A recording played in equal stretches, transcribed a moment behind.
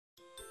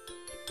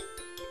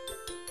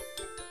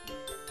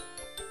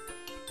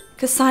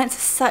Because science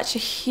is such a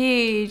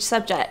huge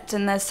subject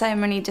and there's so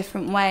many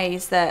different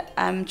ways that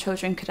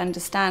children could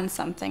understand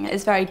something.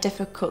 It's very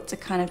difficult to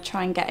kind of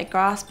try and get a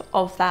grasp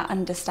of that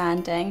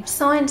understanding.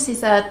 Science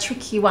is a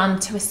tricky one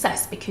to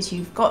assess because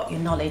you've got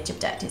your knowledge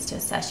objectives to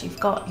assess, you've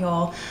got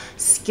your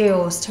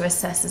skills to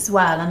assess as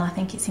well, and I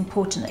think it's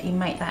important that you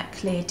make that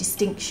clear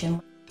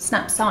distinction.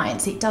 Snap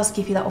Science, it does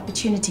give you that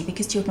opportunity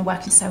because children are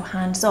working so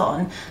hands-on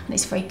and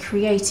it's very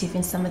creative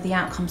in some of the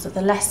outcomes of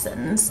the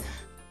lessons.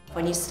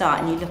 When you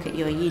start and you look at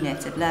your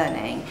unit of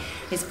learning,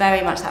 it's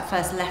very much that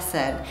first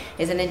lesson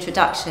is an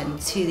introduction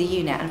to the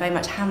unit and very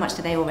much how much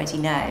do they already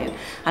know.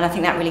 And I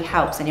think that really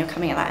helps, and you're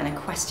coming at that in a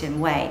question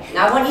way.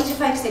 Now I want you to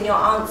focus in your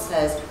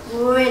answers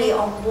really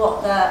on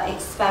what the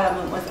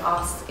experiment was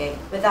asking.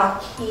 With our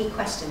key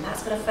question,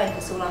 that's going to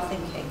focus all our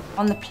thinking.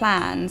 On the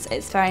plans,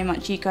 it's very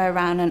much you go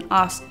around and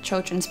ask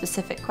children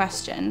specific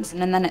questions,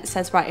 and then it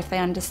says, right, if they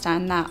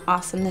understand that,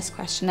 ask them this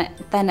question.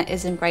 Then it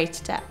is in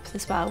greater depth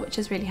as well, which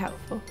is really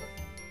helpful.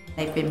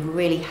 They've been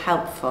really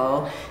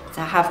helpful to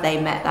have they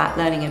met that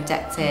learning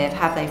objective,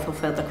 have they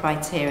fulfilled the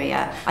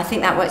criteria. I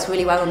think that works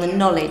really well on the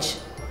knowledge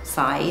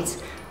side.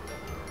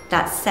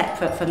 That's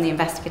separate from the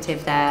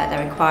investigative,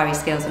 their inquiry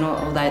skills and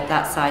all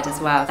that side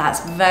as well. That's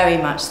very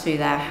much through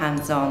their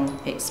hands-on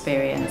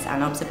experience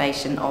and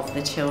observation of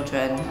the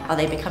children. Are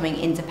they becoming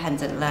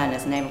independent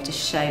learners and able to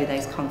show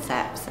those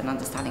concepts and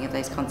understanding of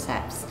those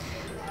concepts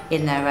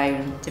in their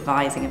own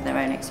devising of their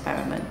own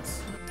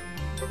experiments?